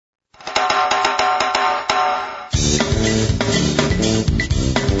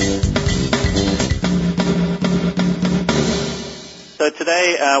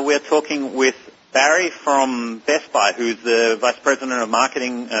today we're talking with Barry from Best Buy, who's the Vice President of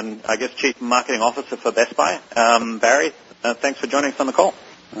Marketing and, I guess, Chief Marketing Officer for Best Buy. Barry, thanks for joining us on the call.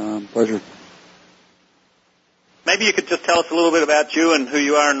 Pleasure. Maybe you could just tell us a little bit about you and who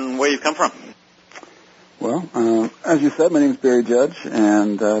you are and where you've come from. Well, as you said, my name is Barry Judge,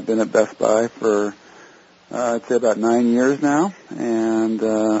 and I've been at Best Buy for, I'd say, about 9 years now, and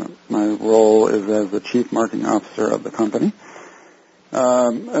my role is as the Chief Marketing Officer of the company.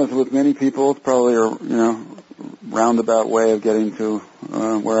 As with many people, it's probably a roundabout way of getting to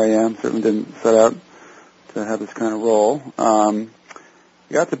where I am. Certainly didn't set out to have this kind of role. I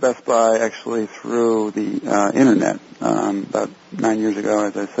got to Best Buy actually through the internet about 9 years ago.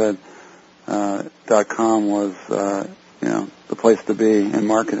 As I said, .com was the place to be in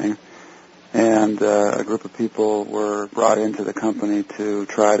marketing, and a group of people were brought into the company to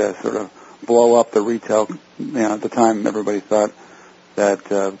try to sort of blow up the retail. At the time, everybody thought that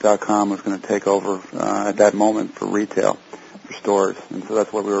 .com was going to take over at that moment for retail, for stores. And so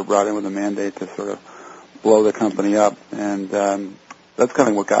that's why we were brought in with a mandate to sort of blow the company up. And that's kind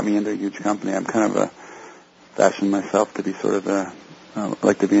of what got me into a huge company. I'm kind of fashioned myself to be sort of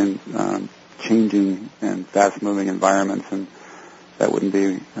like to be in changing and fast-moving environments, and that wouldn't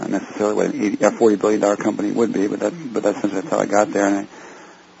be necessarily what a $40 billion company would be, but that's essentially how I got there. And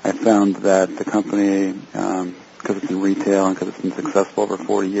I found that the company, because it's in retail and because it's been successful over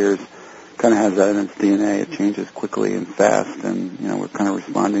 40 years, kind of has that in its DNA. It changes quickly and fast, and we're kind of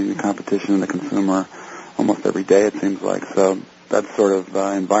responding to competition and the consumer almost every day, it seems like. So that sort of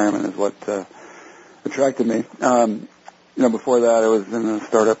environment is what attracted me. Before that, I was in a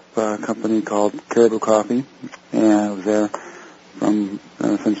startup company called Caribou Coffee, and I was there from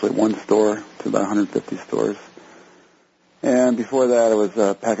essentially one store to about 150 stores. And before that, I was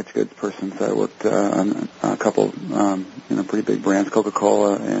a packaged goods person, so I worked on a couple, pretty big brands,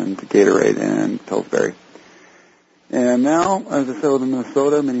 Coca-Cola and Gatorade and Pillsbury. And now, as I said, I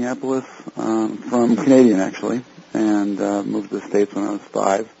live in Minneapolis, from Canadian actually, and moved to the States when I was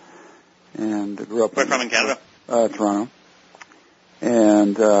 5, and grew up. Where from in Canada? Toronto,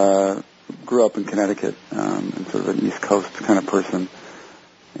 and grew up in Connecticut, and sort of an East Coast kind of person.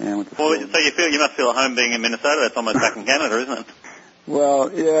 And so you must feel at home being in Minnesota. That's almost back in Canada, isn't it?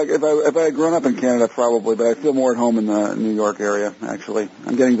 Well, yeah. If I had grown up in Canada, probably, but I feel more at home in the New York area. Actually,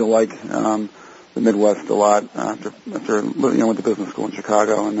 I'm getting to like the Midwest a lot after went to business school in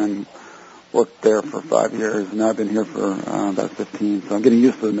Chicago and then worked there for 5 years, and now I've been here for about 15. So I'm getting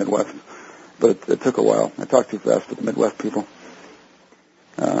used to the Midwest, but it took a while. I talk too fast with the Midwest people.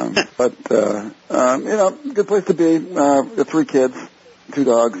 But good place to be. Got 3 kids. 2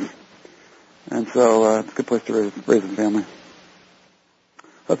 dogs, and so it's a good place to raise a family.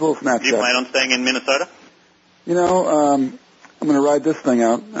 That's a little snapshot. Do you plan on staying in Minnesota? I'm going to ride this thing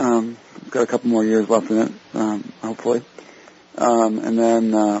out. Got a couple more years left in it, hopefully, and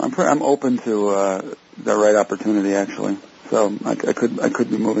then I'm open to the right opportunity actually. So I could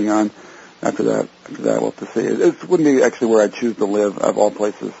be moving on after that. We'll have to see. It wouldn't be actually where I choose to live of all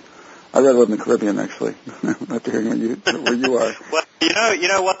places. I'd rather live in the Caribbean, actually, after hearing where you are. Well, you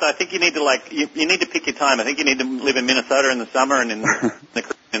know what? I think you need to you need to pick your time. I think you need to live in Minnesota in the summer and in the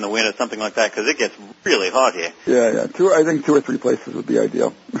Caribbean in the winter, something like that, because it gets really hot here. Yeah. I think 2 or 3 places would be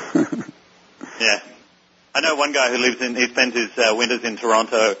ideal. Yeah, I know one guy who he spends his winters in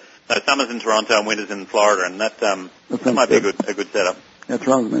Toronto, summers in Toronto and winters in Florida, and that might be a good setup. Yeah,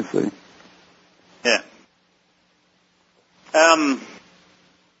 Toronto's a nice city. Yeah.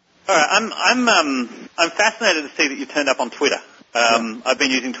 All right, I'm fascinated to see that you turned up on Twitter. I've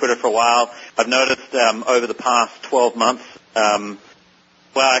been using Twitter for a while. I've noticed over the past 12 months,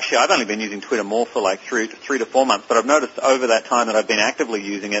 actually I've only been using Twitter more for like 3 to 4 months, but I've noticed over that time that I've been actively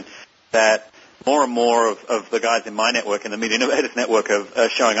using it that more and more of the guys in my network, in the Media Innovators Network, are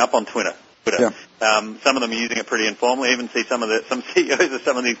showing up on Twitter. Yeah. Some of them are using it pretty informally. I even see some CEOs of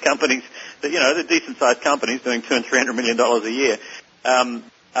some of these companies that, they're decent-sized companies doing $200 and $300 million a year.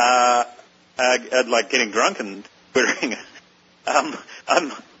 Like getting drunk and twittering.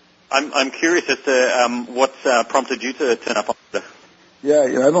 I'm curious as to what's prompted you to turn up on Twitter.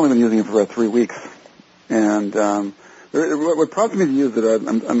 Yeah, I've only been using it for about 3 weeks, and what prompted me to use it,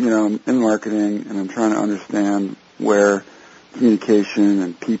 I'm in marketing, and I'm trying to understand where communication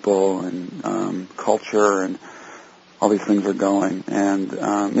and people and culture and all these things are going. And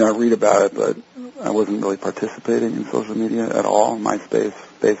I read about it, but I wasn't really participating in social media at all, MySpace,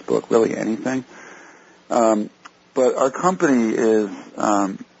 Facebook, really anything. But our company is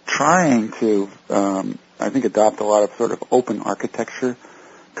trying to, I think, adopt a lot of sort of open architecture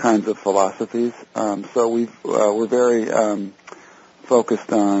kinds of philosophies. So we're very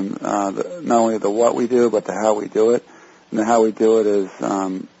focused on not only the what we do, but the how we do it. And the how we do it is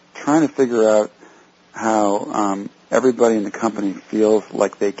trying to figure out how everybody in the company feels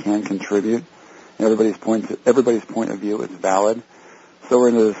like they can contribute. And everybody's point of view is valid. So we're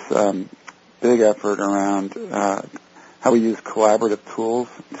in this big effort around how we use collaborative tools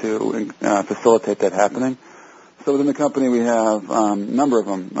to facilitate that happening. So within the company, we have a number of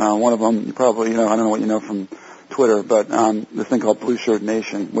them. One of them, you probably, I don't know what you know from Twitter, but this thing called Blue Shirt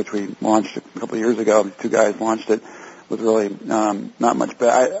Nation, which we launched a couple of years ago. Two guys launched it with really not much.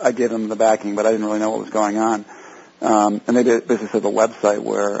 I gave them the backing, but I didn't really know what was going on. And they basically set a website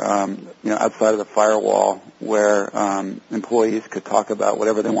where, outside of the firewall, where employees could talk about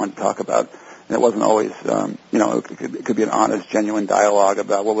whatever they wanted to talk about. And it wasn't always, it could be an honest, genuine dialogue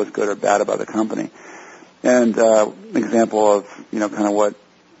about what was good or bad about the company. And an example of, kind of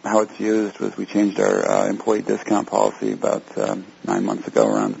how it's used was we changed our employee discount policy about 9 months ago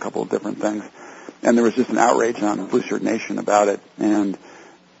around a couple of different things. And there was just an outrage on Blue Shirt Nation about it. And,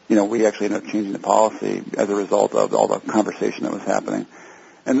 we actually ended up changing the policy as a result of all the conversation that was happening.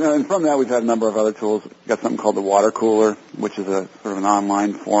 And from that, we've had a number of other tools. We've got something called the Water Cooler, which is a sort of an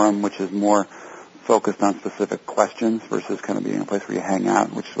online forum, which is more focused on specific questions versus kind of being a place where you hang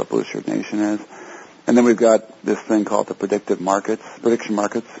out, which is what Blue Shirt Nation is. And then we've got this thing called the prediction markets,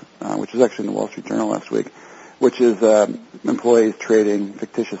 which was actually in the Wall Street Journal last week, which is employees trading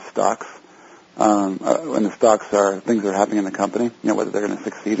fictitious stocks. And the stocks are things that are happening in the company, whether they're going to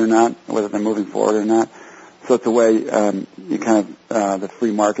succeed or not, whether they're moving forward or not. So it's a way you kind of the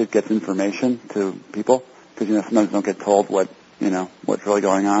free market gets information to people because sometimes don't get told what's really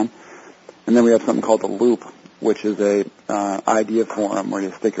going on. And then we have something called the Loop, which is a idea forum where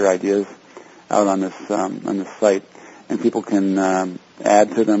you stick your ideas out on this site, and people can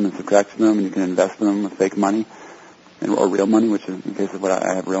add to them and subtract to them, and you can invest in them with fake money or real money, which is in case of what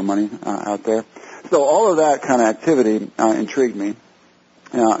I have real money out there. So all of that kind of activity intrigued me.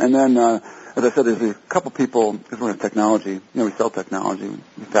 And then, as I said, there's a couple people, because we're in technology, we sell technology,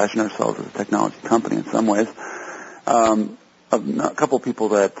 we fashion ourselves as a technology company in some ways. A couple people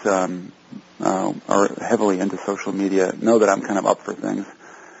that are heavily into social media know that I'm kind of up for things.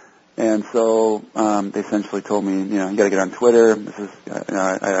 And so they essentially told me, you got to get on Twitter. This is,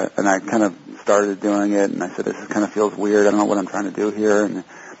 and I kind of started doing it, and I said, this kind of feels weird. I don't know what I'm trying to do here. And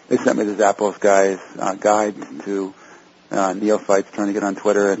they sent me the Zappos guy's guide to neophytes trying to get on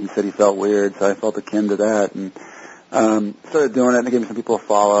Twitter, and he said he felt weird, so I felt akin to that, and started doing it. And they gave me some people to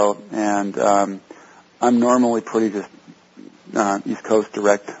follow, and I'm normally pretty just East Coast,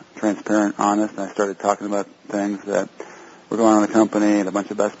 direct, transparent, honest. And I started talking about things that were going on in the company, and a bunch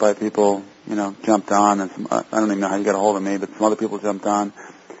of Best Buy people, jumped on, and I don't even know how you got a hold of me, but some other people jumped on,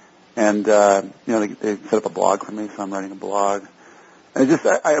 and they set up a blog for me, so I'm writing a blog. And it just,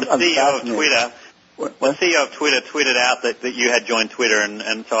 I'm CEO of Twitter. The CEO of Twitter tweeted out that you had joined Twitter,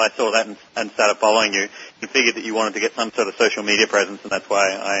 and so I saw that and started following you. You figured that you wanted to get some sort of social media presence, and that's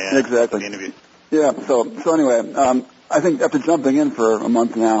why I exactly did the interview. Yeah. So anyway, I think after jumping in for a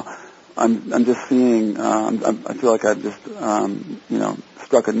month now, I'm just seeing. I feel like I've just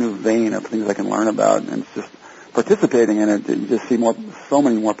struck a new vein of things I can learn about, and it's just participating in it. You just see so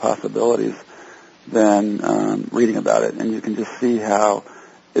many more possibilities than reading about it, and you can just see how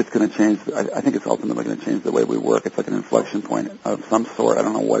it's going to change. I think it's ultimately going to change the way we work. It's like an inflection point of some sort. I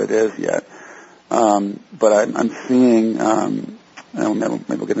don't know what it is yet, but I'm seeing. Maybe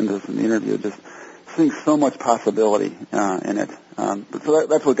we'll get into this in the interview. Just seeing so much possibility in it. So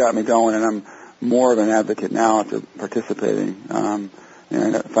that's what got me going, and I'm more of an advocate now after participating. And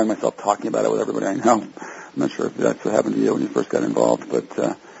I find myself talking about it with everybody I know. I'm not sure if that's what happened to you when you first got involved,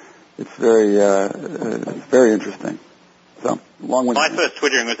 but it's very interesting. So, my first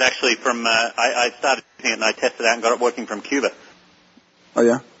Twittering was actually from, I started using it and I tested it out and got it working from Cuba. Oh,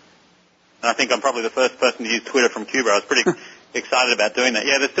 yeah? And I think I'm probably the first person to use Twitter from Cuba. I was pretty excited about doing that.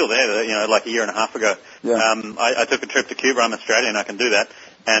 Yeah, they're still there, like a year and a half ago. Yeah. I took a trip to Cuba. I'm Australian, I can do that.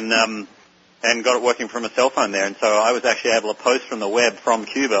 And got it working from a cell phone there. And so I was actually able to post from the web from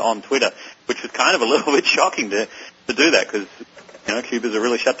Cuba on Twitter, which was kind of a little bit shocking to do that because, Cuba's a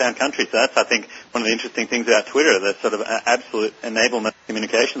really shut down country. So that's, I think, one of the interesting things about Twitter, the sort of absolute enablement of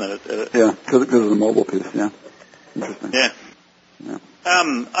communication. Yeah, because of the mobile piece, yeah. Interesting. Yeah.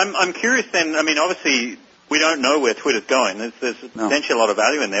 I'm curious then, obviously we don't know where Twitter's going. There's potentially a lot of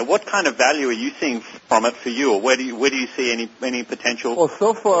value in there. What kind of value are you seeing from it for you, or where do you see any potential? Well,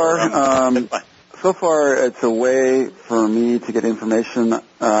 so far it's a way for me to get information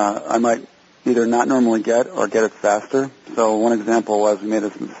I might either not normally get or get it faster. So one example was we made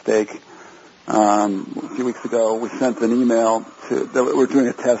this mistake a few weeks ago, we sent an email that we were doing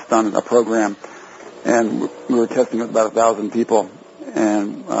a test on a program, and we were testing with about 1,000 people,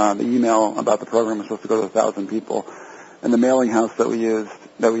 and the email about the program was supposed to go to 1,000 people, and the mailing house that we used,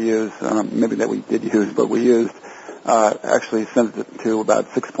 actually sent it to about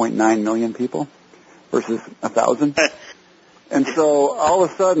 6.9 million people versus 1,000. And so all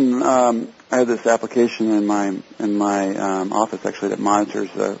of a sudden, I have this application in my office actually that monitors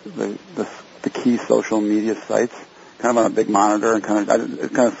the key social media sites, kind of on a big monitor, and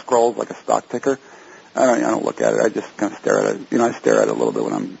it kind of scrolls like a stock ticker. I don't look at it. I just kind of stare at it. I stare at it a little bit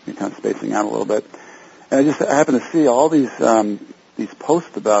when I'm kind of spacing out a little bit. And I happen to see all these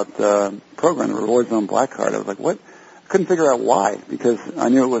posts about the program, the Reward Zone Black Card. I was like, what? I couldn't figure out why, because I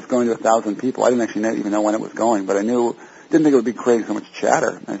knew it was going to 1,000 people. I didn't actually even know when it was going, but didn't think it would be creating so much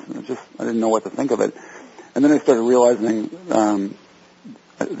chatter. I didn't know what to think of it. And then I started realizing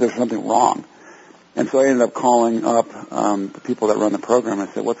there's something wrong. And so I ended up calling up the people that run the program. I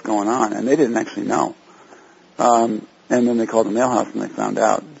said, what's going on? And they didn't actually know. And then they called the mail house and they found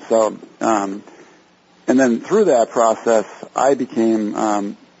out. So, and then through that process, I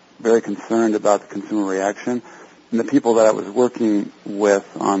became very concerned about the consumer reaction. And the people that I was working with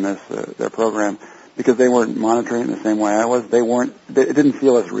on their program, because they weren't monitoring it in the same way I was, it didn't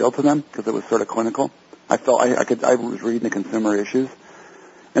feel as real to them because it was sort of clinical. I felt I was reading the consumer issues.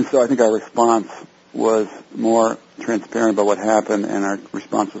 And so I think our response was more transparent about what happened, and our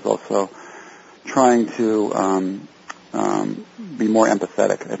response was also trying to be more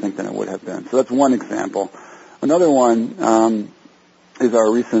empathetic, I think, than it would have been. So that's one example. Another one is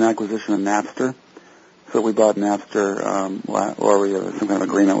our recent acquisition of Napster. So we bought Napster, or we have some kind of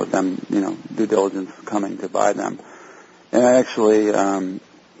agreement with them, due diligence coming to buy them. And I actually,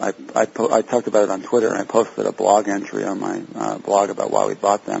 I talked about it on Twitter, and I posted a blog entry on my blog about why we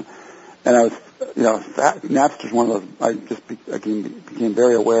bought them. And I was, Napster's one of those. I just became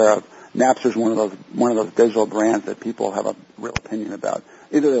very aware of. Napster's one of those digital brands that people have a real opinion about.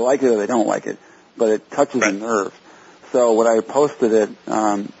 Either they like it or they don't like it, but it touches a nerve. So when I posted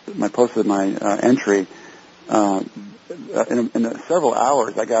my entry, in several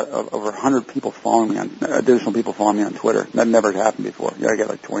hours, I got over 100 people following me additional people following me on Twitter. That never happened before. I get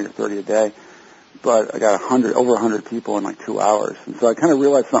like 20 or 30 a day, but I got over 100 people in like 2 hours. And so I kind of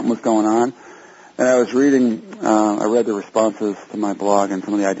realized something was going on. And I was I read the responses to my blog and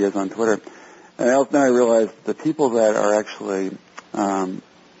some of the ideas on Twitter. And then I realized the people that are actually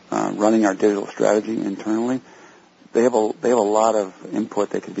running our digital strategy internally, they have a lot of input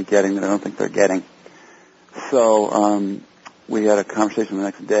they could be getting that I don't think they're getting. So we had a conversation the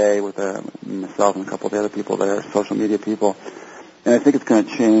next day with myself and a couple of the other people that are social media people, and I think it's going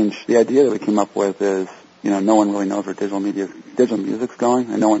to change. The idea that we came up with is, no one really knows where digital music's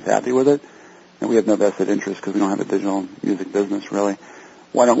going, and no one's happy with it, and we have no vested interest because we don't have a digital music business really.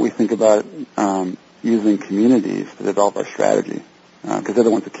 Why don't we think about using communities to develop our strategy? Because they're the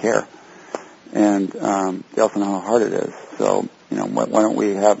ones that care, and they also know how hard it is. So, why don't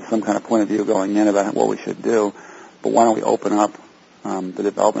we have some kind of point of view going in about what we should do, but why don't we open up the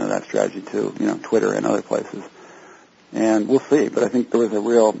development of that strategy to, Twitter and other places? And we'll see. But I think there was a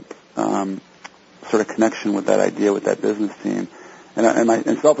real sort of connection with that idea, with that business team.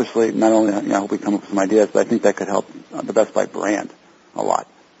 And selfishly, not only, I hope we come up with some ideas, but I think that could help the Best Buy brand a lot.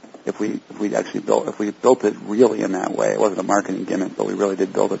 If we built it really in that way. It wasn't a marketing gimmick, but we really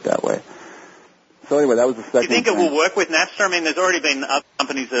did build it that way. So anyway, that was the second. Do you think it will work with Napster? I mean, there's already been other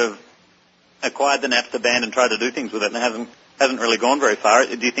companies that have acquired the Napster band and tried to do things with it, and it hasn't really gone very far.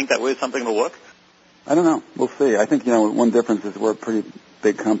 Do you think that was something that will work? I don't know. We'll see. I think, one difference is we're a pretty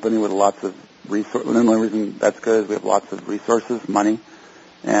big company with lots of resources. The only reason that's good is we have lots of resources, money,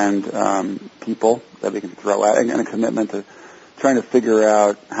 and people that we can throw at, and a commitment to trying to figure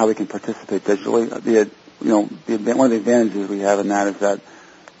out how we can participate digitally. One of the advantages we have in that is that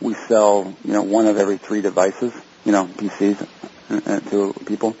we sell, one of every 3 devices, PCs, to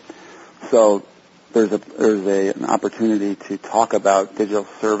people. So there's an opportunity to talk about digital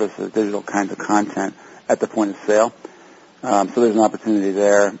services, digital kinds of content at the point of sale. So there's an opportunity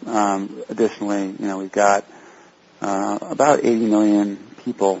there. Additionally, we've got about 80 million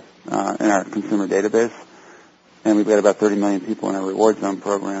people in our consumer database, and we've got about 30 million people in our Reward Zone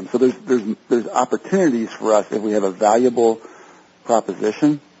program. So there's opportunities for us if we have a valuable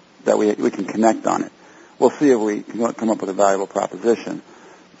proposition that we can connect on it. We'll see if we can come up with a valuable proposition.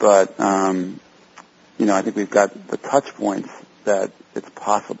 But, I think we've got the touch points that it's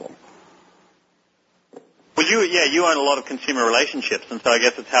possible. Well, you own a lot of consumer relationships, and so I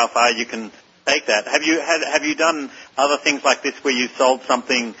guess it's how far you can take that. Have you done? other things like this where you sold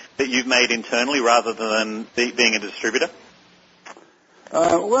something that you've made internally rather than being a distributor?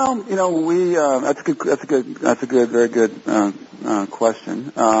 Well, that's a very good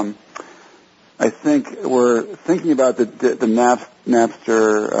question. I think we're thinking about the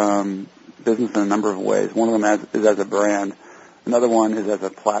Napster business in a number of ways. One of them is as a brand. Another one is as a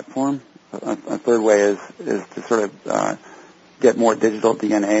platform. A third way is to sort of get more digital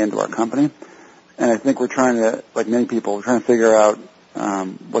DNA into our company. And I think we're trying to, like many people, we're trying to figure out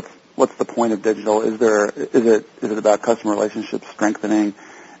what's the point of digital. Is it about customer relationships strengthening?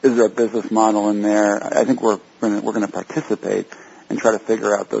 Is there a business model in there? I think we're going to participate and try to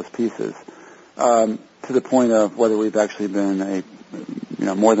figure out those pieces. To the point of whether we've actually been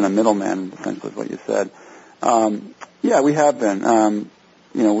more than a middleman, essentially is what you said. Yeah, we have been.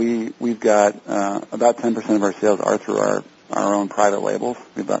 We've got about 10% of our sales are through our own private labels.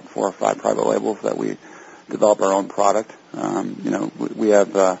 We've got 4 or 5 private labels that we develop our own product. We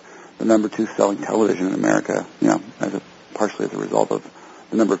have the number 2 selling television in America. Partially as a result of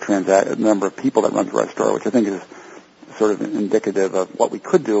the number of people that run through our store, which I think is sort of indicative of what we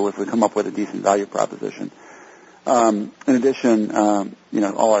could do if we come up with a decent value proposition. In addition,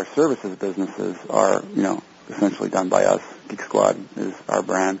 all our services businesses are, essentially done by us. Geek Squad is our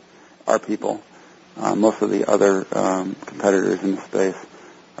brand, our people. Most of the other competitors in the space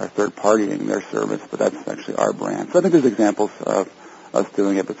are third-partying their service, but that's actually our brand. So I think there's examples of us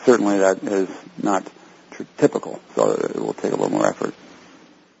doing it, but certainly that is not typical, so it will take a little more effort.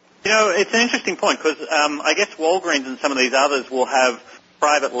 It's an interesting point because I guess Walgreens and some of these others will have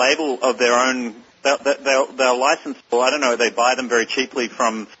private label of their own. They'll license, or I don't know, they buy them very cheaply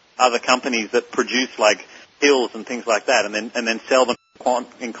from other companies that produce like pills and things like that, and then sell them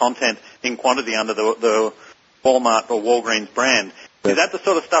in quantity under the Walmart or Walgreens brand. Is that the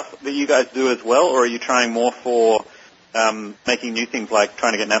sort of stuff that you guys do as well, or are you trying more for making new things like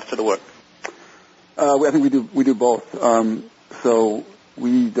trying to get Napster to work? I think we do both. So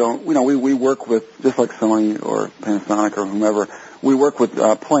we don't, we work with, just like Sony or Panasonic or whomever, we work with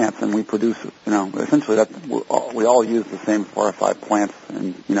plants, and we produce, essentially we all use the same 4 or 5 plants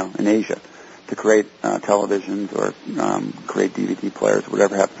in Asia to create televisions or create DVD players,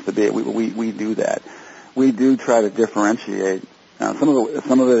 whatever happens to be. We do that. We do try to differentiate. Some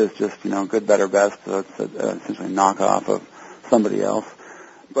of it is just good, better, best. So it's essentially a knockoff of somebody else.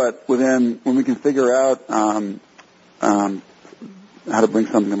 But when we can figure out how to bring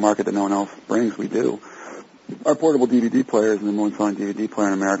something to market that no one else brings, we do. Our portable DVD player is the number 1 selling DVD player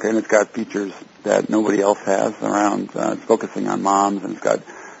in America, and it's got features that nobody else has around. It's focusing on moms, and it's got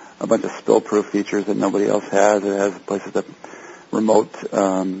a bunch of spill-proof features that nobody else has. It has places that remote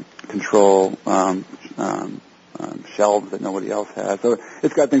control shelves that nobody else has. So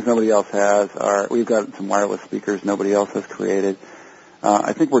it's got things nobody else has. We've got some wireless speakers nobody else has created.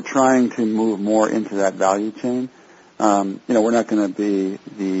 I think we're trying to move more into that value chain. We're not going to be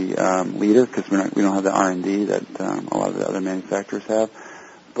the leader because we don't have the R&D that a lot of the other manufacturers have,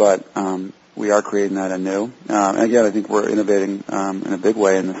 but we are creating that anew. And again, I think we're innovating in a big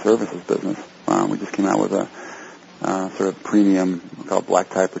way in the services business. We just came out with a sort of premium, we call it black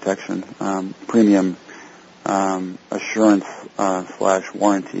tie protection, premium assurance /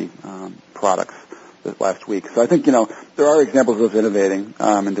 warranty products this last week. So I think there are examples of us innovating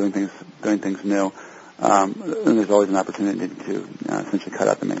and doing things new. And there's always an opportunity to essentially cut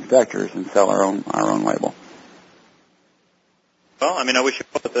out the manufacturers and sell our own label. Well, I wish you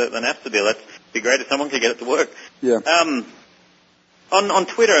put the Napster deal. That'd be great if someone could get it to work. Yeah. On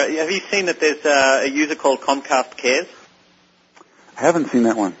Twitter, have you seen that there's a user called Comcast Cares? I haven't seen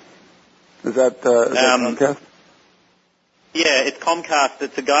that one. Is that Comcast? Yeah, it's Comcast.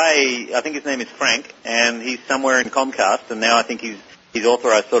 It's a guy, I think his name is Frank, and he's somewhere in Comcast, and now I think he's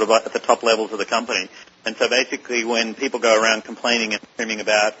authorized sort of at the top levels of the company. And so basically when people go around complaining and screaming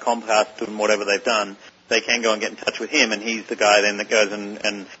about Comcast and whatever they've done, they can go and get in touch with him, and he's the guy then that goes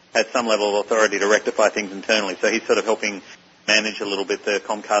and has some level of authority to rectify things internally. So he's sort of helping manage a little bit the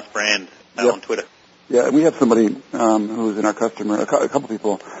Comcast brand on Twitter. Yeah, we have somebody who's in our customer, a couple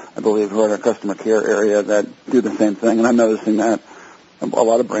people, I believe, who are in our customer care area that do the same thing, and I'm noticing that a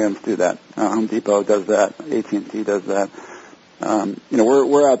lot of brands do that. Home Depot does that. AT&T does that.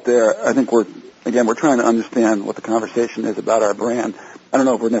 We're out there. I think we're trying to understand what the conversation is about our brand. I don't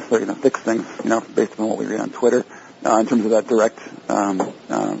know if we're necessarily going to fix things, based on what we read on Twitter, in terms of that direct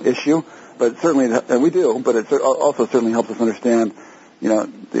issue. But certainly, we do. But it also certainly helps us understand,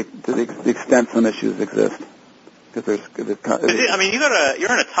 the extent some issues exist. Because you're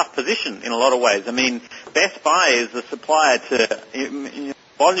in a tough position in a lot of ways. Best Buy is the supplier to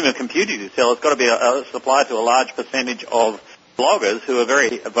volume of computers you sell, it's got to be supplied to a large percentage of bloggers who are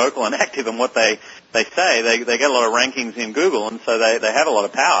very vocal and active in what they say. They get a lot of rankings in Google, and so they have a lot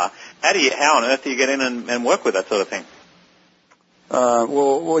of power. How on earth do you get in and work with that sort of thing?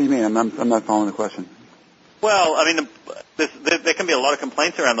 Well, what do you mean? I'm not following the question. Well, I mean, there can be a lot of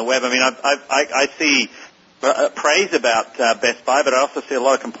complaints around the web. I mean, I see praise about Best Buy, but I also see a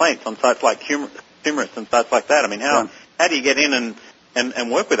lot of complaints on sites like Humorous and sites like that. I mean, how do you get in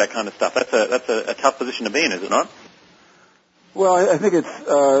and work with that kind of stuff? That's a tough position to be in, is it not? Well, I think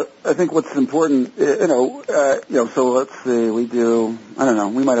I think what's important, so let's see, we do, I don't know,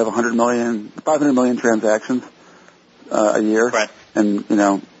 we might have 500 million transactions a year. Right. And,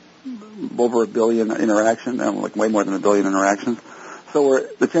 over 1 billion interactions, like way more than 1 billion interactions. So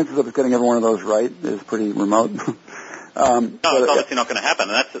the chances of us getting every one of those right is pretty remote. No, it's obviously not going to happen,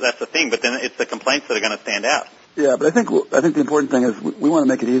 and that's the thing, but then it's the complaints that are going to stand out. Yeah, but I think the important thing is we want to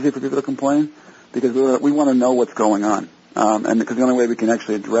make it easy for people to complain because we want to know what's going on. And because the only way we can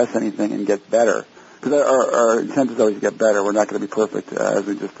actually address anything and get better, because our intent is always to get better. We're not going to be perfect, as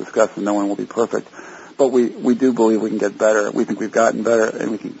we just discussed, and no one will be perfect. But we do believe we can get better. We think we've gotten better,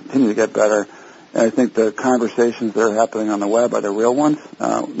 and we can continue to get better. And I think the conversations that are happening on the web are the real ones.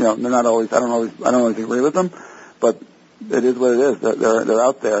 They're not always. I don't always agree with them, but it is what it is. They're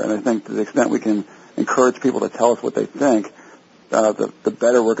out there, and I think to the extent we can encourage people to tell us what they think, the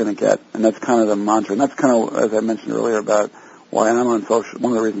better we're going to get. And that's kind of the mantra. And that's kind of, as I mentioned earlier, about why I'm on social.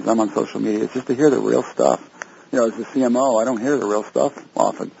 One of the reasons I'm on social media is just to hear the real stuff. As a CMO, I don't hear the real stuff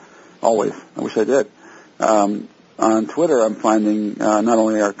often. Always. I wish I did. On Twitter, I'm finding not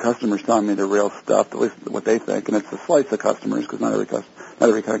only are customers telling me the real stuff, at least what they think, and it's a slice of customers because not every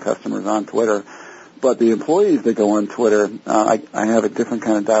kind of customer is on Twitter, but the employees that go on Twitter, I have a different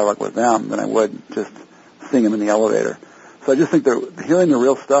kind of dialogue with them than I would just seeing them in the elevator. So I just think that hearing the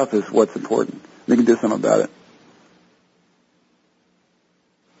real stuff is what's important. We can do something about it.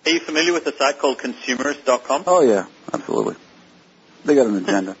 Are you familiar with a site called Consumerist.com? Oh, yeah, absolutely. They got an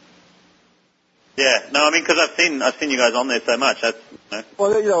agenda. Yeah, no, I mean, because I've seen you guys on there so much.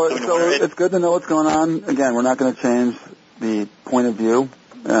 Well, it's good to know what's going on. Again, we're not going to change the point of view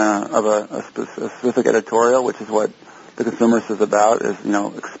of a specific editorial, which is what the Consumerist is about, is,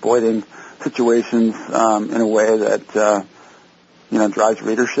 exploiting situations in a way that, drives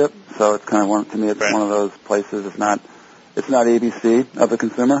readership. So it's kind of to me, it's one of those places. It's not ABC of the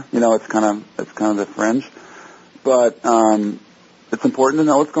consumer. It's kind of the fringe. But it's important to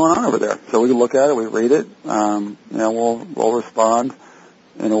know what's going on over there. So we can look at it, we read it, we'll respond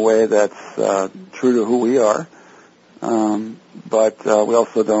in a way that's true to who we are. But we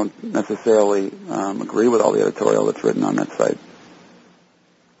also don't necessarily agree with all the editorial that's written on that site.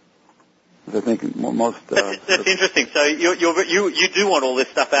 I think most. That's interesting. So you do want all this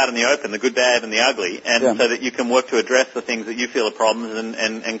stuff out in the open, the good, bad, and the ugly, and so that you can work to address the things that you feel are problems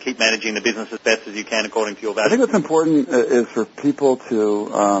and keep managing the business as best as you can according to your values. I think what's important is for people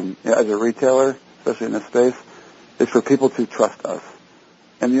to, as a retailer, especially in this space, is for people to trust us.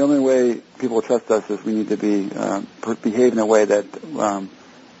 And the only way people will trust us is we need to behave in a way that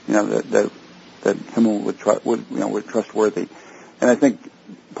that someone would trustworthy. And I think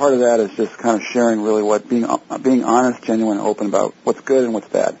part of that is just kind of sharing really being honest, genuine, and open about what's good and what's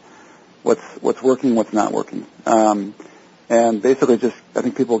bad, what's working, what's not working, and basically just I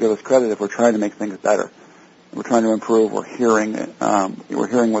think people will give us credit if we're trying to make things better, we're trying to improve, we're hearing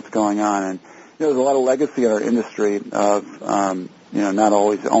what's going on, and there's a lot of legacy in our industry of not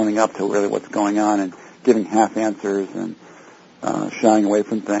always owning up to really what's going on and giving half answers and shying away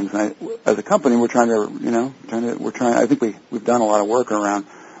from things. And as a company, we're trying to, I think we've done a lot of work around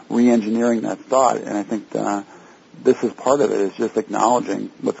re-engineering that thought, and I think this is part of it, is just acknowledging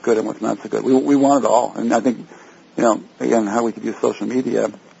what's good and what's not so good. We want it all, and I think, again, how we could use social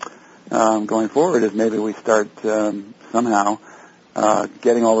media going forward is maybe we start somehow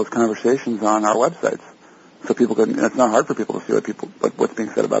getting all those conversations on our websites, so people can. It's not hard for people to see what's being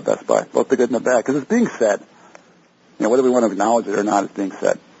said about Best Buy, both the good and the bad, because it's being said. Whether we want to acknowledge it or not, it's being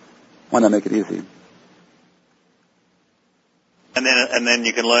said. Why not make it easy? And then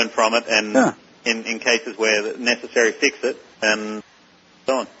you can learn from it, and in cases where necessary, fix it, and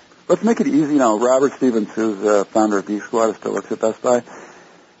so on. Let's make it easy. Robert Stevens, who's the founder of Geek Squad, still works at Best Buy.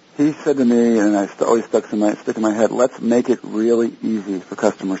 He said to me, and I always stick in my head, let's make it really easy for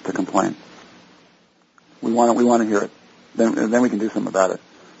customers to complain. We want to hear it. Then we can do something about it.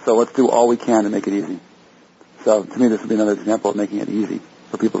 So let's do all we can to make it easy. So to me, this would be another example of making it easy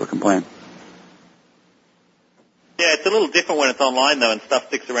for people to complain. Yeah, it's a little different when it's online, though, and stuff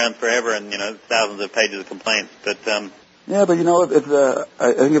sticks around forever and, thousands of pages of complaints. But Yeah, but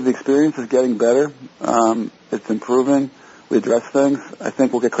I think if the experience is getting better, it's improving, we address things, I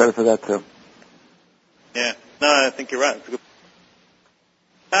think we'll get credit for that too. Yeah, no, I think you're right. It's a good.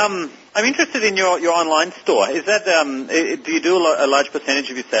 I'm interested in your online store. Is that do you do a large percentage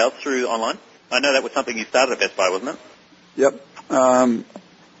of your sales through online? I know that was something you started at Best Buy, wasn't it? Yep.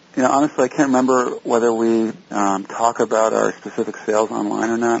 Honestly, I can't remember whether we talk about our specific sales online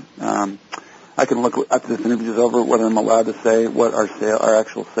or not. I can look after this interview is over whether I'm allowed to say what our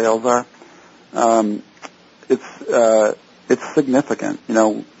actual sales are. It's significant,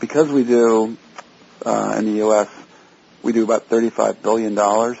 because we do in the U.S. we do about $35 billion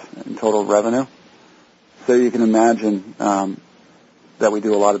in total revenue. So you can imagine that we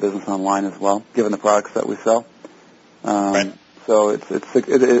do a lot of business online as well, given the products that we sell. Right. So it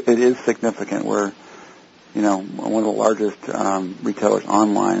is significant. We're one of the largest retailers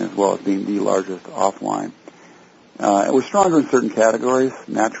online as well as being the largest offline. We're stronger in certain categories.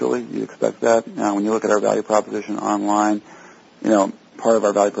 Naturally, you'd expect that. When you look at our value proposition online, part of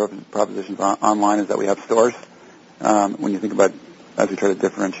our value proposition online is that we have stores. When you think about as we try to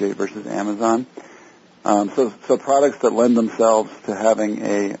differentiate versus Amazon, so products that lend themselves to having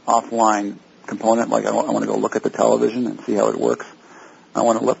a offline component, like I want to go look at the television and see how it works. I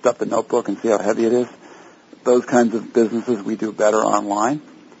want to lift up the notebook and see how heavy it is. Those kinds of businesses we do better online.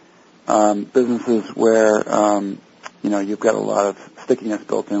 Businesses where you've got a lot of stickiness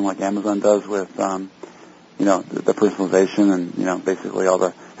built in, like Amazon does with the personalization and basically all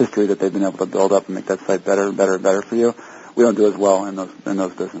the history that they've been able to build up and make that site better and better and better for you. We don't do as well in those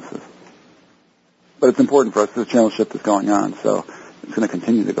businesses. But it's important for us. There's a channel shift that's going on, so it's going to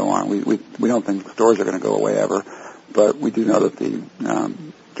continue to go on. We don't think stores are going to go away ever, but we do know that the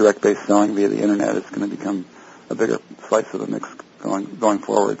direct-based selling via the internet is going to become a bigger slice of the mix going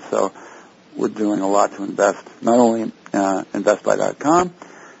forward. So we're doing a lot to invest, not only in BestBuy.com,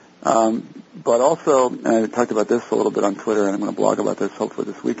 but also, and I talked about this a little bit on Twitter, and I'm going to blog about this hopefully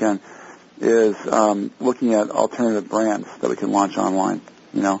this weekend, is looking at alternative brands that we can launch online,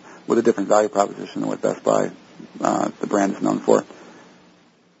 with a different value proposition than what Best Buy, the brand, is known for.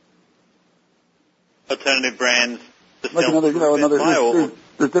 Alternative brands.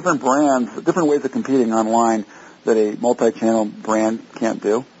 There's different brands, different ways of competing online that a multi-channel brand can't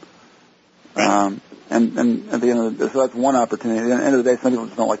do. Right. And at the end of so that's one opportunity. At the end of the day, some people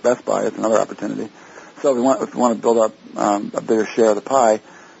just don't like Best Buy. It's another opportunity. So if we want to build up a bigger share of the pie,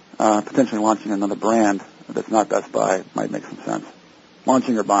 potentially launching another brand that's not Best Buy might make some sense.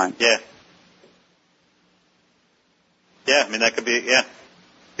 Launching or buying. Yeah. Yeah, I mean, that could be,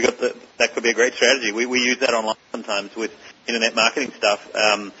 that could be a great strategy. We use that online sometimes with internet marketing stuff.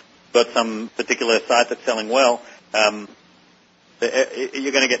 But some particular site that's selling well,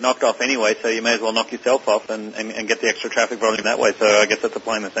 you're going to get knocked off anyway, so you may as well knock yourself off and get the extra traffic volume that way. So I guess that's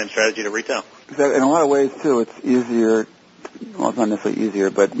applying the same strategy to retail. So in a lot of ways, too, it's easier. Well, it's not necessarily easier,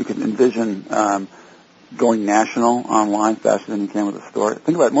 but you can envision going national online faster than you can with a store.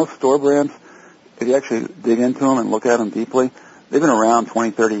 Think about it. Most store brands, if you actually dig into them and look at them deeply, they've been around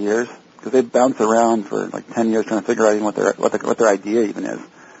 20, 30 years because they bounce around for like 10 years trying to figure out even what their idea even is.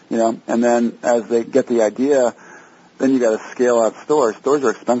 And then as they get the idea, then you got to scale out stores. Stores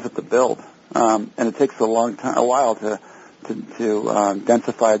are expensive to build, and it takes a while to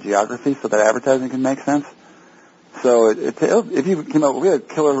densify a geography so that advertising can make sense. So if you came up, we had a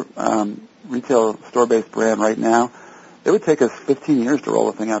killer retail store-based brand right now, it would take us 15 years to roll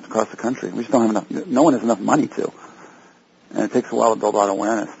the thing out across the country. We just don't have enough. No one has enough money to, and it takes a while to build out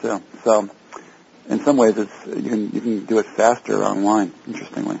awareness too. So in some ways, you can do it faster online.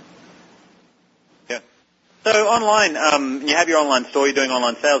 Interestingly. Yeah. So online, you have your online store. You're doing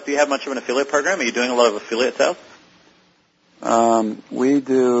online sales. Do you have much of an affiliate program? Are you doing a lot of affiliate sales? We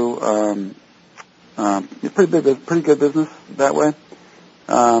do pretty good business that way.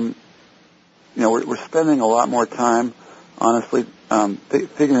 We're spending a lot more time, honestly,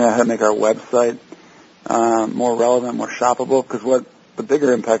 figuring out how to make our website more relevant, more shoppable. Because what the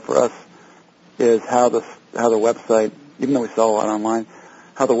bigger impact for us is how the website, even though we sell a lot online,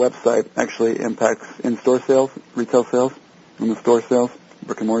 how the website actually impacts in-store sales, retail sales, in-the-store sales,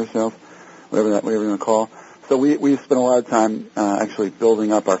 brick-and-mortar sales, whatever you want to call. So we spend a lot of time actually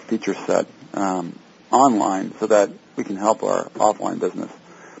building up our feature set online so that we can help our offline business.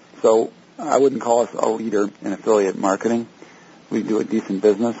 So I wouldn't call us a leader in affiliate marketing. We do a decent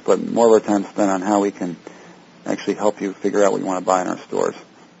business, but more of our time spent on how we can actually help you figure out what you want to buy in our stores.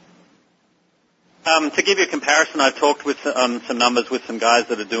 To give you a comparison, I've talked with some numbers with some guys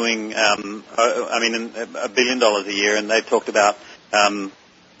that are doing, $1 billion a year, and they've talked about 10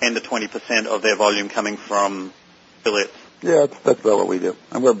 to 20% of their volume coming from affiliates? Yeah, that's about what we do.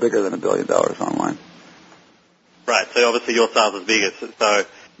 And we're bigger than $1 billion online. Right. So obviously your sales is bigger. So,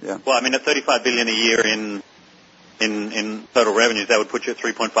 yeah. Well, I mean, at $35 billion a year in total revenues, that would put you at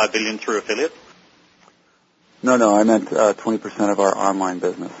 $3.5 billion through affiliates? No, I meant 20% of our online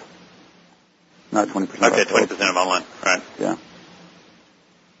business. Not 20%. Okay, 20% of online. Right. Yeah.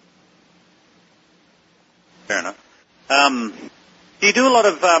 Fair enough. Do you do a lot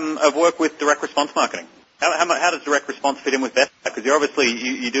of work with direct response marketing? How does direct response fit in with Best Buy? Because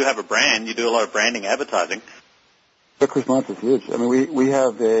you do have a brand. You do a lot of branding, advertising. Direct response is huge. I mean, we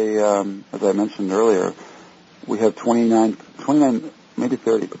have as I mentioned earlier, we have 29, maybe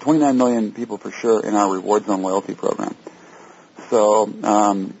 30, but 29 million people for sure in our Reward Zone loyalty program. So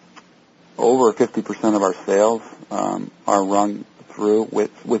over 50% of our sales are run through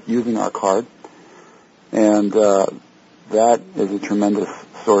with using our card, and that is a tremendous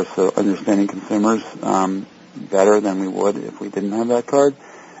source of understanding consumers better than we would if we didn't have that card.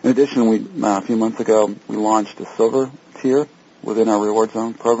 In addition, a few months ago, we launched a silver tier within our Reward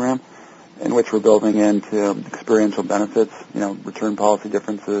Zone program, in which we're building into experiential benefits, return policy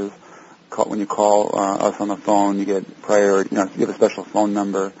differences. When you call us on the phone, you get priority, you get a special phone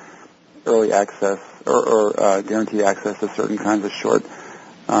number, early access, or guaranteed access to certain kinds of short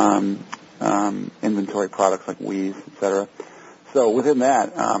inventory products like Wii's, etc. So within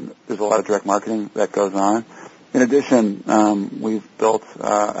that, there's a lot of direct marketing that goes on. In addition, we've built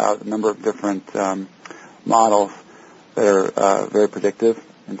out a number of different models that are very predictive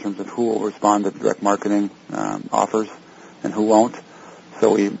in terms of who will respond to direct marketing offers and who won't.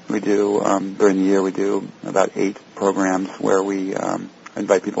 So we do, during the year, we do about 8 programs where we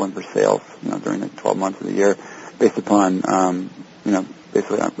invite people in for sales, during the 12 months of the year, based upon,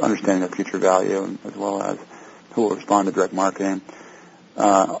 basically understanding their future value as well as who will respond to direct marketing.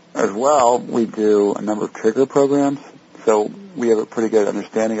 As well, we do a number of trigger programs. So we have a pretty good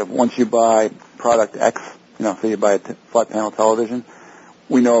understanding of once you buy product X, say you buy a flat panel television,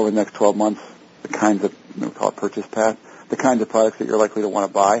 we know over the next 12 months the kinds of, we call it purchase path, the kinds of products that you're likely to want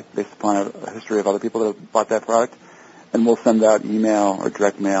to buy based upon a history of other people that have bought that product. And we'll send out email or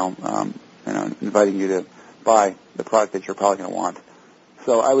direct mail, inviting you to buy the product that you're probably going to want.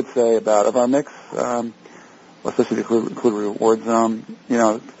 So I would say of our mix, especially to include Reward Zone,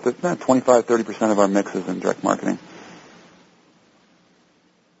 25-30% of our mix is in direct marketing.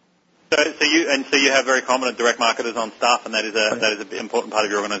 So you have very competent direct marketers on staff, and that is an important part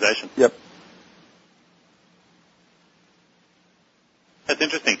of your organization. Yep. That's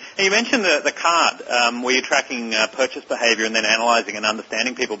interesting. And you mentioned the card, where you're tracking purchase behavior and then analyzing and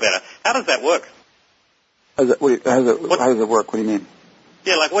understanding people better. How does that work? How does it work? What do you mean?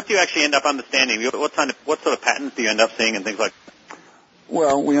 Yeah, like what do you actually end up understanding? What sort of patterns do you end up seeing and things like that?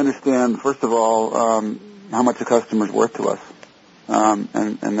 Well, we understand, first of all, how much a customer is worth to us.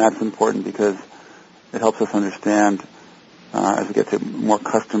 And that's important because it helps us understand, as we get to more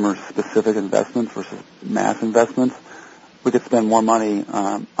customer-specific investments versus mass investments, we could spend more money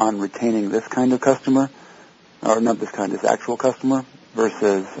on retaining this kind of customer, or not this kind, this actual customer,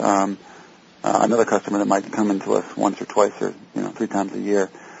 versus another customer that might come into us once or twice or 3 times a year.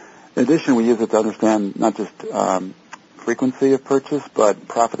 In addition, we use it to understand not just frequency of purchase, but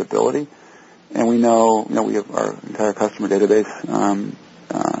profitability. And we know we have our entire customer database.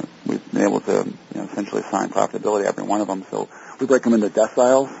 We've been able to essentially assign profitability to every one of them. So we break them into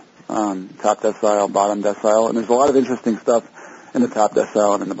deciles, top decile, bottom decile, and there's a lot of interesting stuff in the top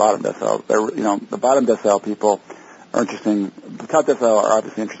decile and in the bottom decile. The bottom decile people are interesting. The top decile are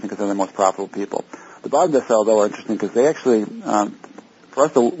obviously interesting because they're the most profitable people. The bottom decile, though, are interesting because they actually, for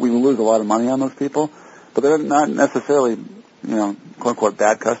us, we lose a lot of money on those people, but they're not necessarily, quote-unquote,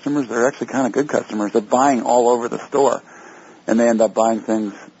 bad customers. They're actually kind of good customers. They're buying all over the store, and they end up buying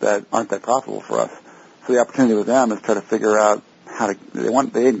things that aren't that profitable for us. So the opportunity with them is to try to figure out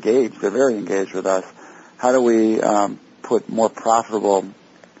they engage. They're very engaged with us. How do we put more profitable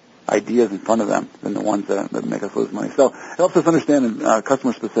ideas in front of them than the ones that make us lose money? So it helps us understand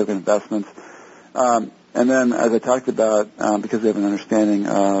customer-specific investments. And then, as I talked about, because we have an understanding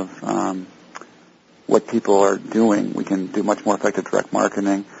of what people are doing, we can do much more effective direct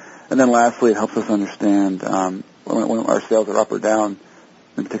marketing. And then lastly, it helps us understand when our sales are up or down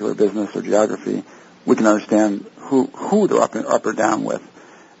in a particular business or geography, we can understand who they're up or down with.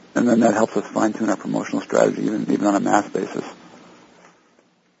 And then that helps us fine-tune our promotional strategy, even on a mass basis.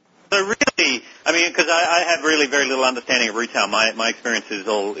 So really, I mean, because I have really very little understanding of retail. My experience is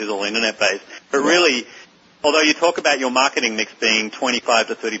all internet-based. But really, although you talk about your marketing mix being 25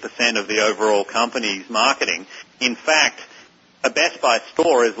 to 30% of the overall company's marketing, in fact, a Best Buy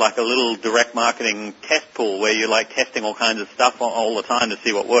store is like a little direct marketing test pool where you're like testing all kinds of stuff all the time to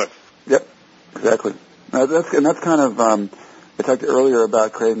see what works. Yep, exactly. That's kind of, I talked earlier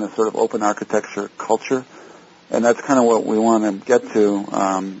about creating this sort of open architecture culture, and that's kind of what we want to get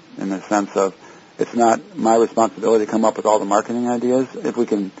to in the sense of it's not my responsibility to come up with all the marketing ideas. If we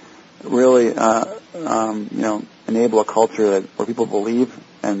can really, enable a culture where people believe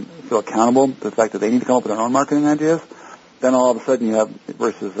and feel accountable to the fact that they need to come up with their own marketing ideas, then all of a sudden you have,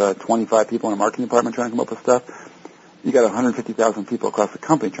 versus 25 people in a marketing department trying to come up with stuff, you got 150,000 people across the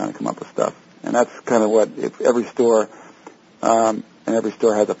company trying to come up with stuff. And that's kind of what, if every store, and every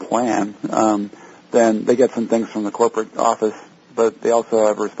store has a plan, then they get some things from the corporate office, but they also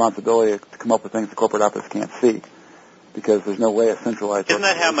have a responsibility to come up with things the corporate office can't see, because there's no way a centralized... Isn't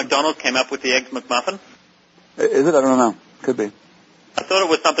that how McDonald's came up with the Eggs McMuffin? Is it? I don't know. Could be. I thought it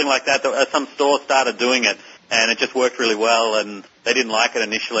was something like that. Some store started doing it, and it just worked really well, and they didn't like it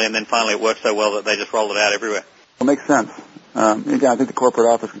initially, and then finally it worked so well that they just rolled it out everywhere. It makes sense. Again, I think the corporate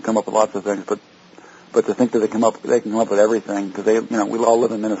office can come up with lots of things, but to think that they can come up with everything, because we all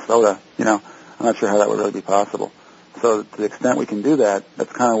live in Minnesota, I'm not sure how that would really be possible. So to the extent we can do that,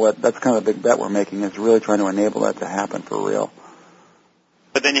 that's kind of the big bet we're making, is really trying to enable that to happen for real.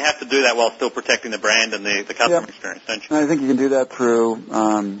 But then you have to do that while still protecting the brand and the customer experience, don't you? And I think you can do that through,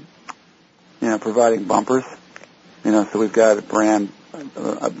 providing bumpers. So we've got a brand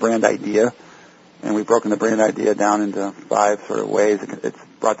idea, and we've broken the brand idea down into 5 sort of ways it's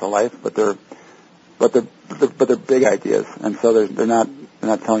brought to life, but they're big ideas, and so they're not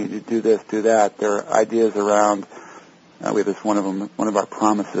telling you to do this, do that. They're ideas around. We have this one of our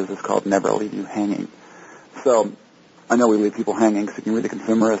promises is called "Never Leave You Hanging." So I know we leave people hanging, because you can read The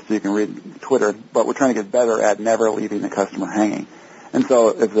Consumerist, you can read Twitter, but we're trying to get better at never leaving the customer hanging. And so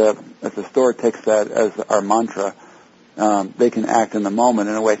if the store takes that as our mantra, they can act in the moment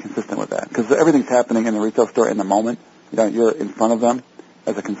in a way consistent with that. Because everything's happening in the retail store in the moment. You're in front of them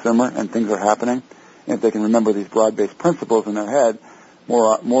as a consumer, and things are happening. And if they can remember these broad-based principles in their head,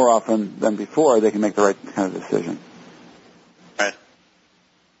 more often than before, they can make the right kind of decision. Right.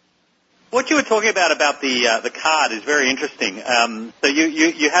 What you were talking about the card is very interesting. So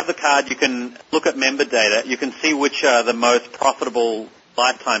you have the card, you can look at member data, you can see which are the most profitable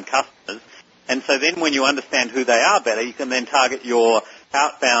lifetime customers, and so then when you understand who they are better, you can then target your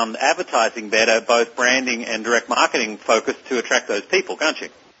outbound advertising better, both branding and direct marketing focused to attract those people, can't you?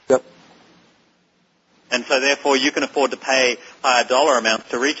 Yep. And so therefore you can afford to pay higher dollar amounts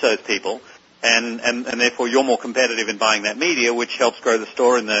to reach those people, and therefore you're more competitive in buying that media, which helps grow the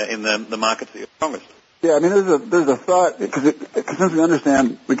store in the markets that you're strongest. Yeah, I mean, there's a thought, because since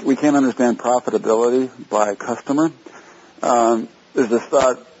we can't understand profitability by customer, there's this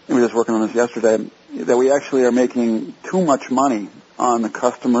thought, and we were just working on this yesterday, that we actually are making too much money on the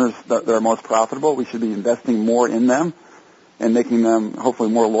customers that are most profitable. We should be investing more in them and making them hopefully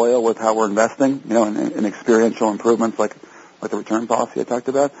more loyal with how we're investing, in experiential improvements like the return policy I talked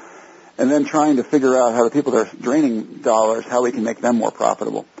about. And then trying to figure out how the people that are draining dollars, how we can make them more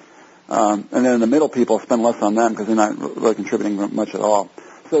profitable. And then the middle people spend less on them because they're not really contributing much at all.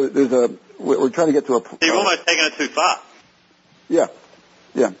 So we're trying to get to a... You've almost taken it too far. Yeah,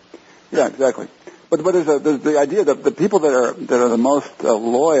 exactly. But there's the idea that the people that are the most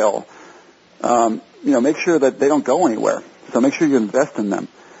loyal, make sure that they don't go anywhere. So make sure you invest in them,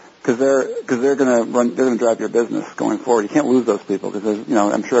 because they're going to drive your business going forward. You can't lose those people, because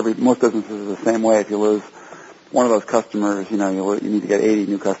I'm sure most businesses are the same way. If you lose one of those customers, you need to get 80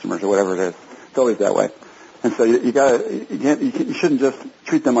 new customers or whatever it is. It's always that way. And so you shouldn't just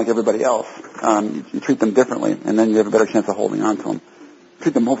treat them like everybody else. You treat them differently, and then you have a better chance of holding on to them.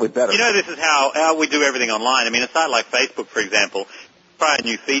 Treat them hopefully better. This is how we do everything online. I mean, a site like Facebook, for example, try a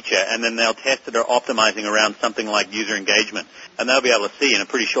new feature, and then they'll test it or optimizing around something like user engagement, and they'll be able to see in a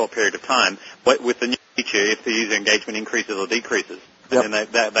pretty short period of time with the new feature if the user engagement increases or decreases. Yep. And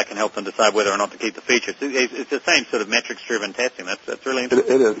that can help them decide whether or not to keep the feature. So it's the same sort of metrics-driven testing. That's really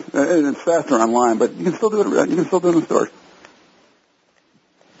interesting. It is, and it's faster online, but you can still do it. You can still do it in the store.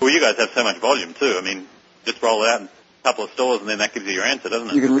 Well, you guys have so much volume too. I mean, just roll it out in a couple of stores, and then that gives you your answer, doesn't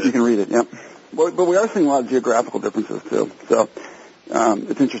it? You can read it. Yep. But we are seeing a lot of geographical differences too. So.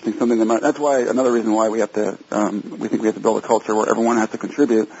 It's interesting. That's why another reason why we think we have to build a culture where everyone has to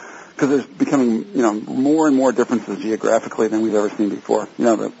contribute, because there's becoming more and more differences geographically than we've ever seen before.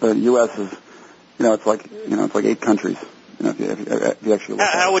 The U.S. is it's like 8 countries. If you actually look.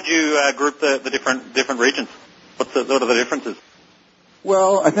 How would you group the different regions? What are the differences?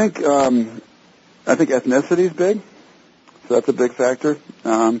 Well, I think ethnicity is big, so that's a big factor.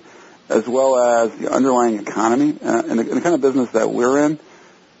 as well as the underlying economy. And the kind of business that we're in,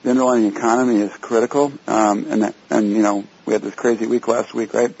 the underlying economy is critical. And we had this crazy week last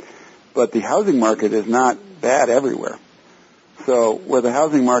week, right? But the housing market is not bad everywhere. So where the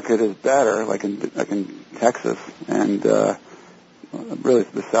housing market is better, like in Texas and really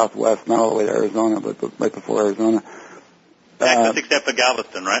the Southwest, not all the way to Arizona, but right before Arizona. Texas, except for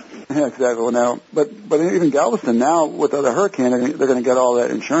Galveston, right? Yeah, exactly. Well, now, but even Galveston now with the hurricane, they're going to get all that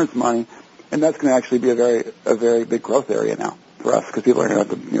insurance money, and that's going to actually be a very big growth area now for us because people are going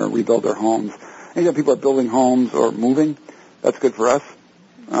to have to rebuild their homes. And people are building homes or moving. That's good for us.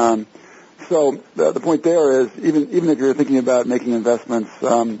 So the point there is even if you're thinking about making investments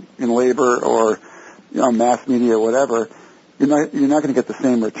in labor or mass media or whatever, you're not going to get the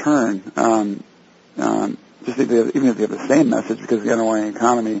same return. Just even if you have the same message because of the underlying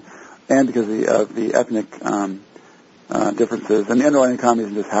economy and because of the ethnic differences. And the underlying economy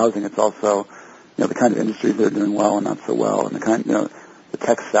isn't just housing; it's also the kind of industries that are doing well and not so well, and the kind the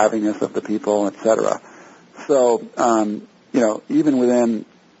tech savviness of the people, et cetera. So even within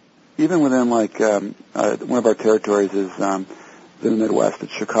like one of our territories is in the Midwest.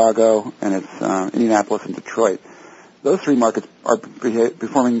 It's Chicago and it's Indianapolis and Detroit. Those three markets are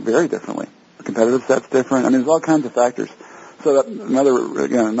performing very differently. The competitive set's different. I mean, there's all kinds of factors. So that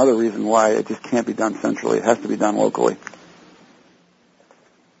another reason why it just can't be done centrally. It has to be done locally.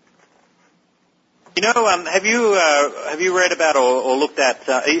 Have you read about or looked at?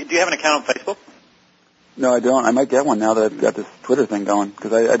 Do you have an account on Facebook? No, I don't. I might get one now that I've got this Twitter thing going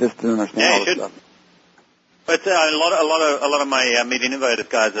because I just didn't understand all this stuff. But a lot of my Media Innovators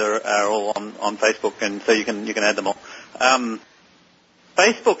guys are all on Facebook, and so you can add them all.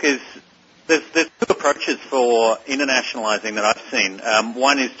 Facebook is there's two approaches for internationalizing that I've seen.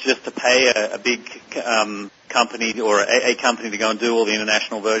 One is just to pay a big company or a company to go and do all the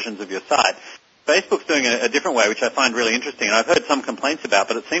international versions of your site. Facebook's doing a different way, which I find really interesting, and I've heard some complaints about,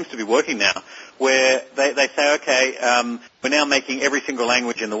 but it seems to be working now, where they say, okay, we're now making every single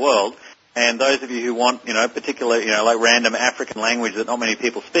language in the world, and those of you who want, particular, like random African language that not many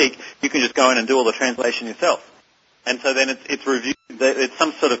people speak, you can just go in and do all the translation yourself. And so then it's reviewed, it's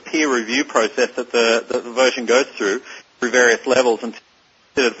some sort of peer review process that the version goes through various levels until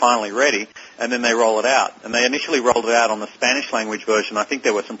it's finally ready, and then they roll it out. And they initially rolled it out on the Spanish language version. I think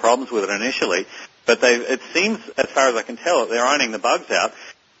there were some problems with it initially, but it seems, as far as I can tell, that they're ironing the bugs out,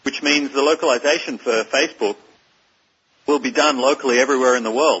 which means the localization for Facebook will be done locally everywhere in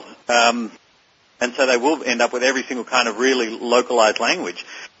the world. And so they will end up with every single kind of really localized language,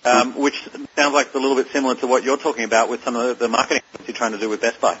 which sounds like it's a little bit similar to what you're talking about with some of the marketing that you're trying to do with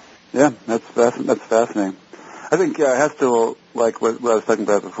Best Buy. Yeah, that's fascinating. I think it has to, like what I was talking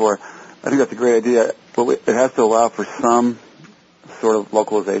about before, I think that's a great idea, but it has to allow for some sort of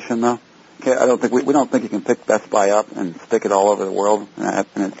localization, though. Okay, we don't think you can pick Best Buy up and stick it all over the world, and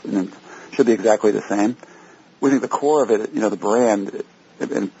it should be exactly the same. We think the core of it, the brand,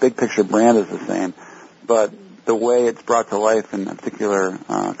 and big picture brand is the same, but the way it's brought to life in a particular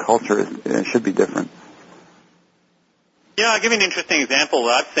culture it should be different. I'll give you an interesting example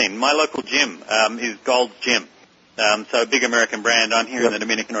that I've seen. My local gym is Gold's Gym, so a big American brand. I'm here in the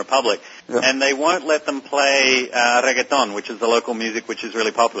Dominican Republic, and they won't let them play reggaeton, which is the local music which is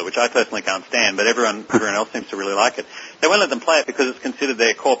really popular, which I personally can't stand, but everyone else seems to really like it. They won't let them play it because it's considered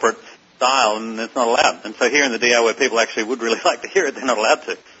their corporate style, and it's not allowed. And so here in the DO, where people actually would really like to hear it, they're not allowed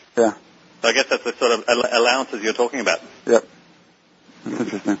to. Yeah. So I guess that's the sort of allowances you're talking about. Yep. That's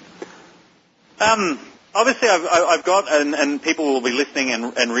interesting. Obviously, I've got, and people will be listening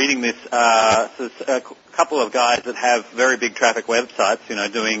and reading this, a couple of guys that have very big traffic websites,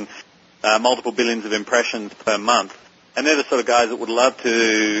 doing multiple billions of impressions per month. And they're the sort of guys that would love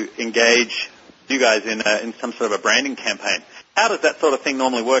to engage you guys in some sort of a branding campaign. How does that sort of thing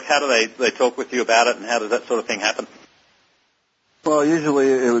normally work? How do they talk with you about it, and how does that sort of thing happen? Well,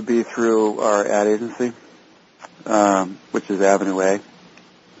 usually it would be through our ad agency, which is Avenue A.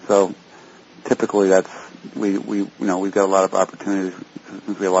 So typically we've got a lot of opportunities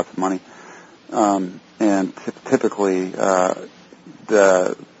since we have lots of money, and typically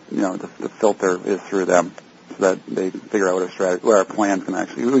the filter is through them, so that they figure out what our plan's going to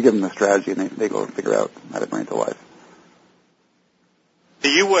actually. We give them the strategy, and they go and figure out how to bring it to life. So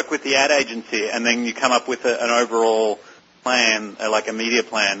you work with the ad agency, and then you come up with an overall plan, like a media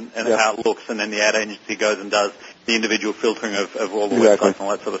plan, and how it looks, and then the ad agency goes and does the individual filtering of all the websites and all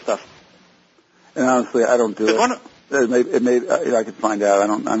that sort of stuff. And honestly, I don't do it. It may I could find out.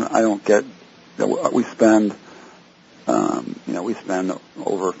 I don't get. We spend, we spend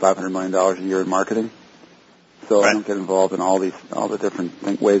over $500 million a year in marketing. so I don't get involved in all the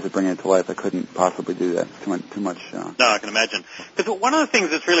different ways of bringing it to life. I couldn't possibly do that. It's too much. No, I can imagine. Because one of the things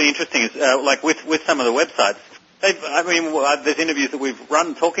that's really interesting is, like with some of the websites, there's interviews that we've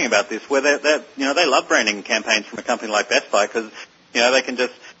run talking about this, where they love branding campaigns from a company like Best Buy because they can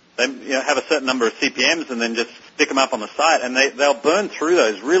just have a certain number of CPMs and then just stick them up on the site, and they'll burn through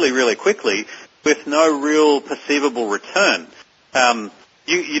those really, really quickly with no real perceivable return.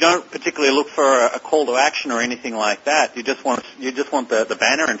 You don't particularly look for a call to action or anything like that. You just want the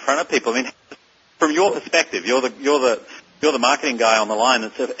banner in front of people. I mean, from your perspective, you're the marketing guy on the line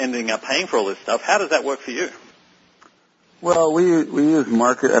that's ending up paying for all this stuff. How does that work for you? Well, we use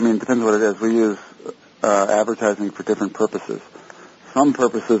market. I mean, it depends what it is. We use advertising for different purposes. Some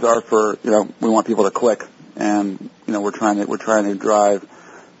purposes are for we want people to click, and we're trying to drive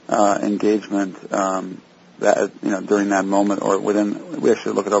engagement during that moment or within. We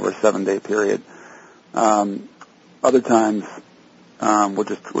actually look at over a 7-day period. Other times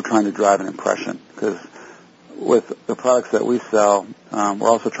we're trying to drive an impression, because with the products that we sell, we're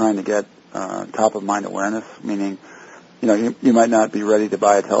also trying to get top of mind awareness, meaning you might not be ready to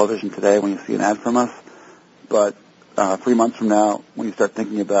buy a television today when you see an ad from us, but 3 months from now, when you start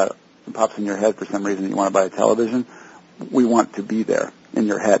thinking about it pops in your head for some reason that you want to buy a television, we want to be there in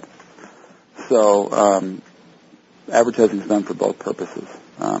your head. So advertising is done for both purposes.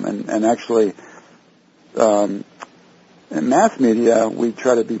 And actually, in mass media, we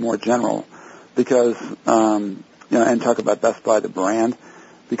try to be more general because, and talk about Best Buy, the brand,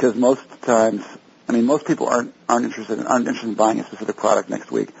 because most times, most people aren't interested in buying a specific product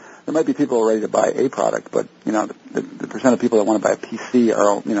next week. There might be people who are ready to buy a product, but, the percent of people that want to buy a PC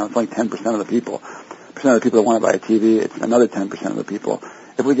are, it's only 10% of the people. Percent of the people that want to buy a TV, it's another 10% of the people.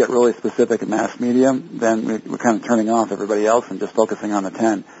 If we get really specific in mass media, then we're kind of turning off everybody else and just focusing on the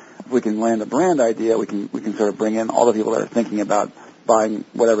 10. If we can land a brand idea, we can sort of bring in all the people that are thinking about buying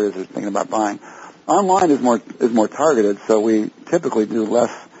whatever it is they're thinking about buying. Online is more targeted, so we typically do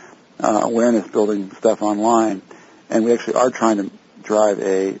less awareness building stuff online, and we actually are trying to drive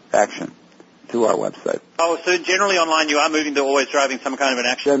a action to our website. Oh, so generally online you are moving to always driving some kind of an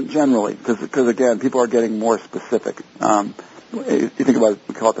action? Generally, because again, people are getting more specific. You think about it,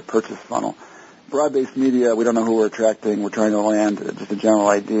 we call it the purchase funnel. Broad-based media, we don't know who we're attracting. We're trying to land just a general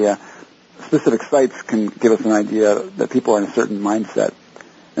idea. Specific sites can give us an idea that people are in a certain mindset,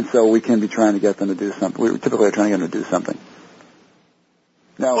 and so we can be trying to get them to do something. We typically are trying to get them to do something.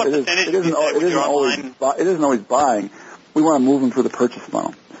 Now, it isn't always buying. We want to move them through the purchase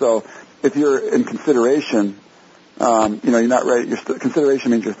funnel. So if you're in consideration, you're not ready.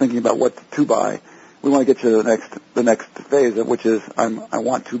 Consideration means you're thinking about what to buy. We want to get you to the next phase, which is I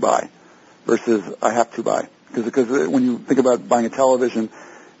want to buy versus I have to buy. Because when you think about buying a television,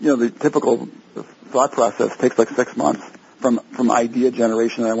 the typical thought process takes like 6 months from idea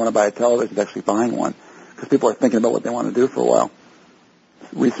generation that I want to buy a television to actually buying one, because people are thinking about what they want to do for a while,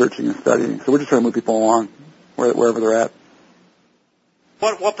 researching and studying. So we're just trying to move people along wherever they're at.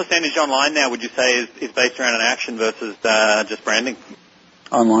 What percentage online now would you say is based around an action versus just branding?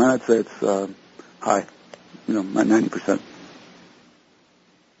 Online, I'd say it's high, 90%.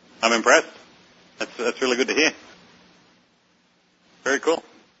 I'm impressed. That's really good to hear. Very cool.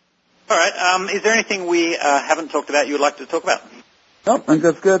 All right. Is there anything we haven't talked about you would like to talk about? No, I think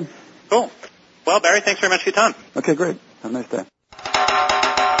that's good. Cool. Well, Barry, thanks very much for your time. Okay, great. Have a nice day.